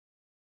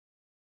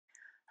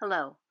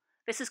Hello,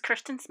 this is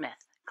Kirsten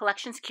Smith,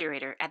 Collections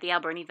Curator at the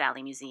Alberni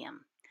Valley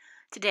Museum.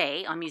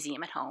 Today, on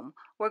Museum at Home,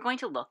 we're going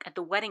to look at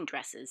the wedding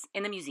dresses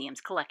in the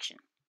museum's collection.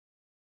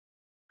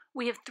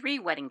 We have 3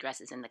 wedding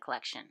dresses in the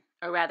collection,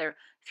 or rather,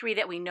 3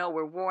 that we know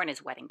were worn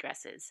as wedding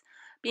dresses.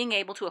 Being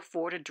able to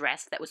afford a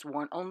dress that was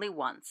worn only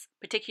once,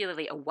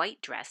 particularly a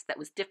white dress that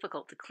was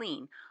difficult to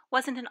clean,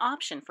 wasn't an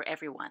option for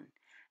everyone,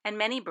 and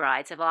many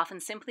brides have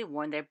often simply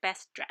worn their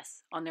best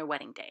dress on their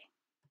wedding day.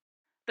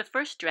 The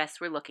first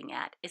dress we're looking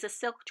at is a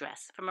silk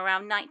dress from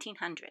around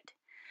 1900.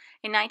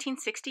 In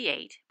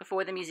 1968,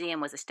 before the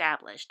museum was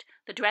established,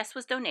 the dress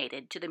was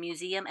donated to the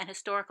Museum and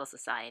Historical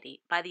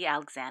Society by the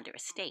Alexander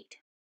estate.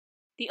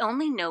 The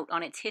only note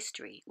on its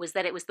history was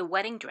that it was the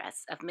wedding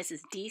dress of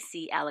Mrs.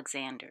 D.C.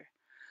 Alexander.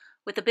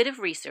 With a bit of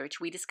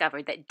research, we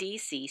discovered that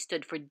D.C.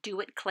 stood for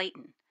Dewitt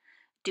Clayton.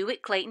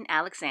 Dewitt Clayton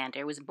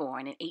Alexander was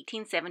born in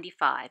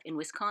 1875 in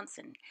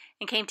Wisconsin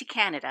and came to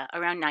Canada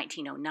around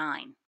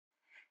 1909.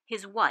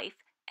 His wife,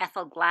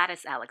 Ethel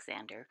Gladys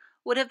Alexander,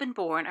 would have been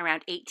born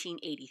around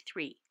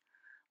 1883.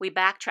 We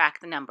backtrack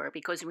the number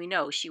because we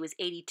know she was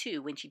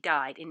 82 when she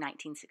died in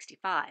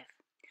 1965.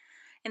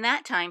 In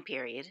that time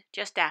period,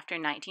 just after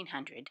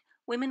 1900,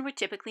 women were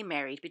typically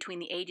married between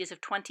the ages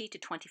of 20 to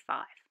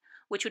 25,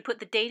 which would put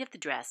the date of the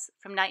dress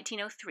from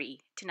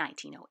 1903 to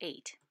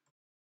 1908.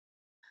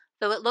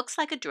 Though it looks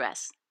like a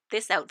dress,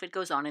 this outfit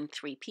goes on in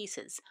 3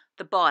 pieces: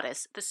 the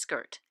bodice, the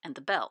skirt, and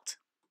the belt.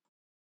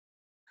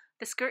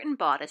 The skirt and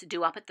bodice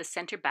do up at the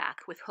center back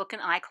with hook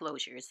and eye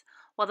closures,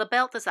 while the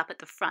belt is up at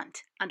the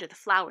front under the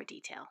flower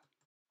detail.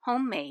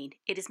 Homemade,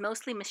 it is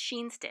mostly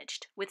machine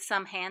stitched with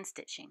some hand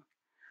stitching.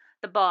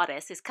 The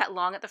bodice is cut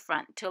long at the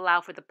front to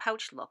allow for the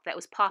pouch look that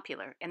was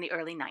popular in the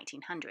early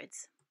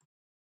 1900s.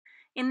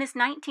 In this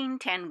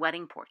 1910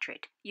 wedding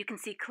portrait, you can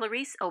see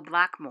Clarice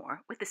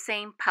O'Blackmore with the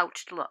same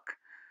pouched look.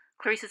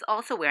 Clarice is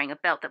also wearing a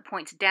belt that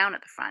points down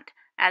at the front,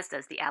 as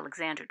does the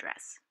Alexander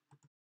dress.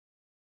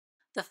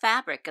 The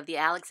fabric of the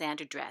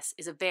Alexander dress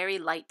is a very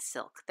light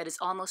silk that is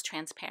almost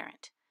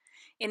transparent.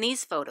 In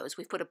these photos,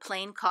 we've put a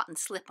plain cotton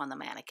slip on the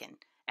mannequin,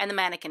 and the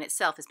mannequin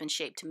itself has been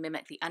shaped to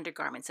mimic the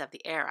undergarments of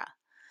the era.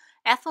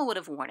 Ethel would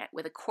have worn it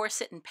with a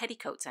corset and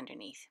petticoats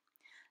underneath.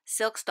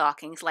 Silk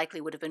stockings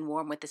likely would have been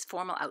worn with this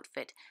formal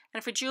outfit,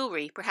 and for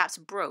jewelry, perhaps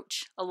a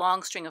brooch, a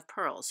long string of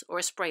pearls, or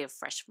a spray of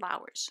fresh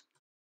flowers.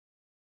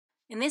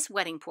 In this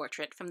wedding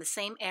portrait from the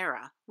same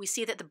era, we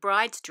see that the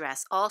bride's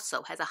dress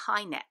also has a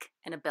high neck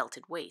and a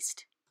belted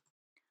waist.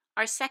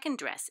 Our second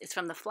dress is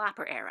from the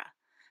flapper era.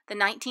 The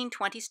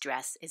 1920s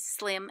dress is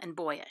slim and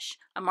boyish,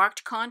 a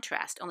marked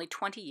contrast only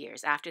 20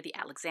 years after the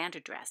Alexander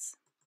dress.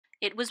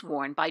 It was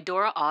worn by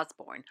Dora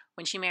Osborne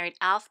when she married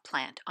Alf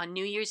Plant on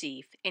New Year's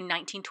Eve in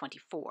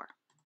 1924.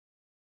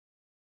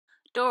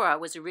 Dora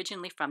was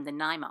originally from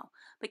Nanaimo,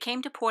 but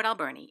came to Port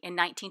Alberni in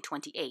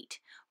 1928,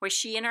 where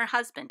she and her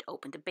husband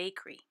opened a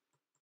bakery.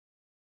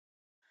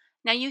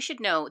 Now you should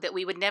know that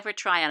we would never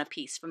try on a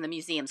piece from the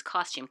museum's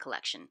costume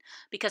collection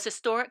because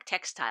historic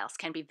textiles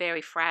can be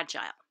very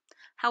fragile.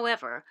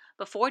 However,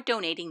 before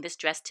donating this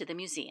dress to the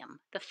museum,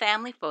 the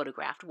family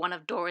photographed one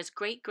of Dora's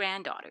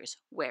great-granddaughters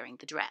wearing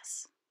the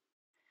dress.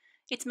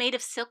 It's made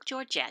of silk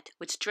georgette,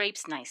 which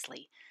drapes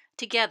nicely.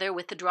 Together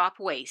with the drop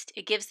waist,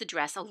 it gives the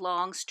dress a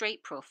long,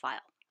 straight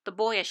profile, the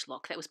boyish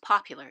look that was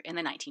popular in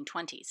the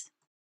 1920s.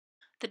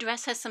 The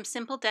dress has some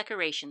simple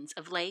decorations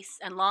of lace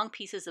and long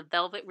pieces of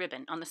velvet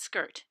ribbon on the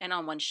skirt and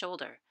on one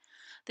shoulder.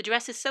 The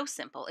dress is so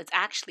simple it's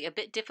actually a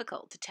bit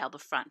difficult to tell the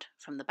front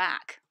from the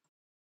back.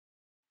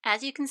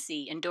 As you can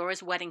see in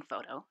Dora's wedding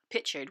photo,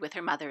 pictured with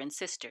her mother and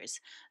sisters,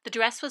 the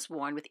dress was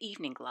worn with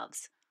evening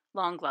gloves,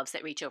 long gloves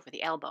that reach over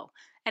the elbow,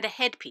 and a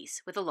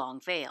headpiece with a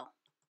long veil.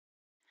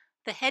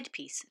 The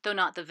headpiece, though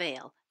not the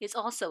veil, is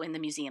also in the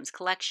museum's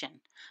collection,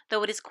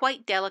 though it is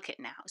quite delicate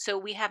now, so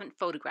we haven't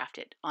photographed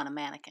it on a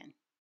mannequin.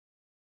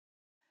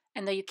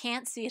 And though you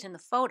can't see it in the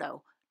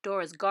photo,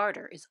 Dora's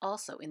garter is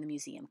also in the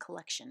museum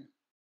collection.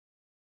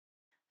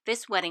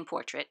 This wedding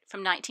portrait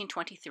from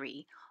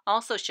 1923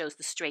 also shows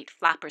the straight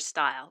flapper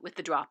style with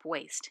the drop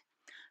waist.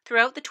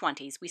 Throughout the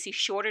 20s, we see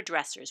shorter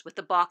dressers with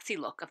the boxy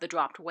look of the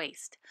dropped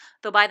waist,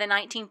 though by the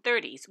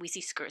 1930s, we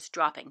see skirts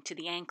dropping to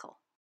the ankle.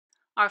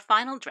 Our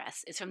final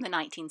dress is from the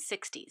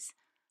 1960s.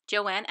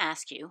 Joanne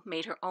Askew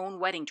made her own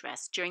wedding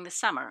dress during the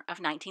summer of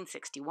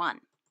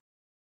 1961.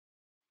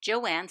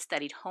 Joanne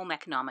studied home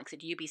economics at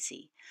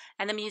UBC,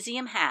 and the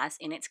museum has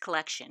in its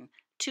collection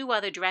 2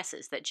 other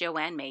dresses that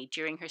Joanne made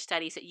during her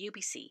studies at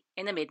UBC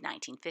in the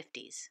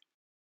mid-1950s.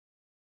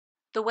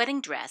 The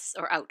wedding dress,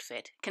 or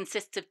outfit,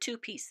 consists of 2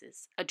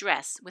 pieces, a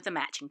dress with a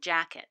matching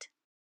jacket.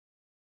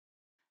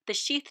 The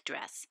sheath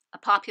dress, a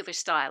popular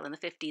style in the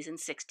 50s and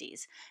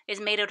 60s,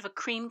 is made out of a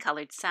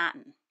cream-colored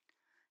satin.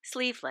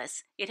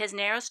 Sleeveless, it has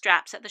narrow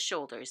straps at the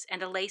shoulders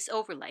and a lace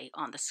overlay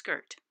on the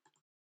skirt.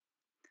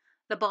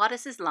 The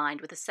bodice is lined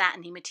with a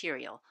satiny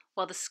material,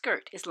 while the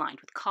skirt is lined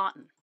with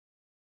cotton.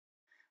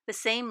 The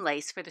same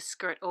lace for the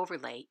skirt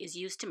overlay is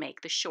used to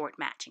make the short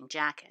matching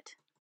jacket.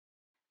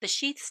 The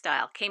sheath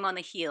style came on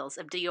the heels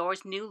of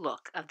Dior's new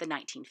look of the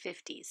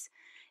 1950s.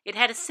 It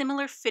had a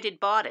similar fitted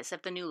bodice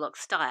of the New Look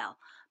style,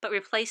 but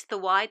replaced the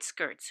wide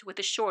skirts with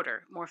a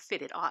shorter, more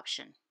fitted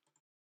option.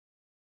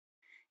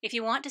 If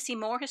you want to see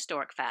more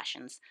historic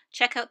fashions,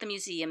 check out the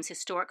museum's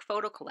historic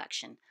photo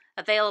collection,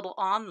 available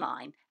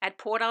online at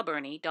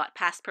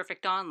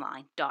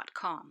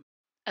portalberni.pastperfectonline.com.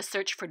 A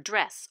search for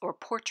dress or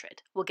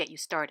portrait will get you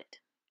started.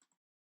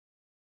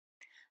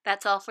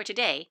 That's all for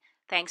today.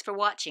 Thanks for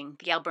watching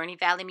the Alberni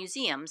Valley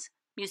Museum's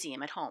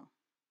Museum at Home.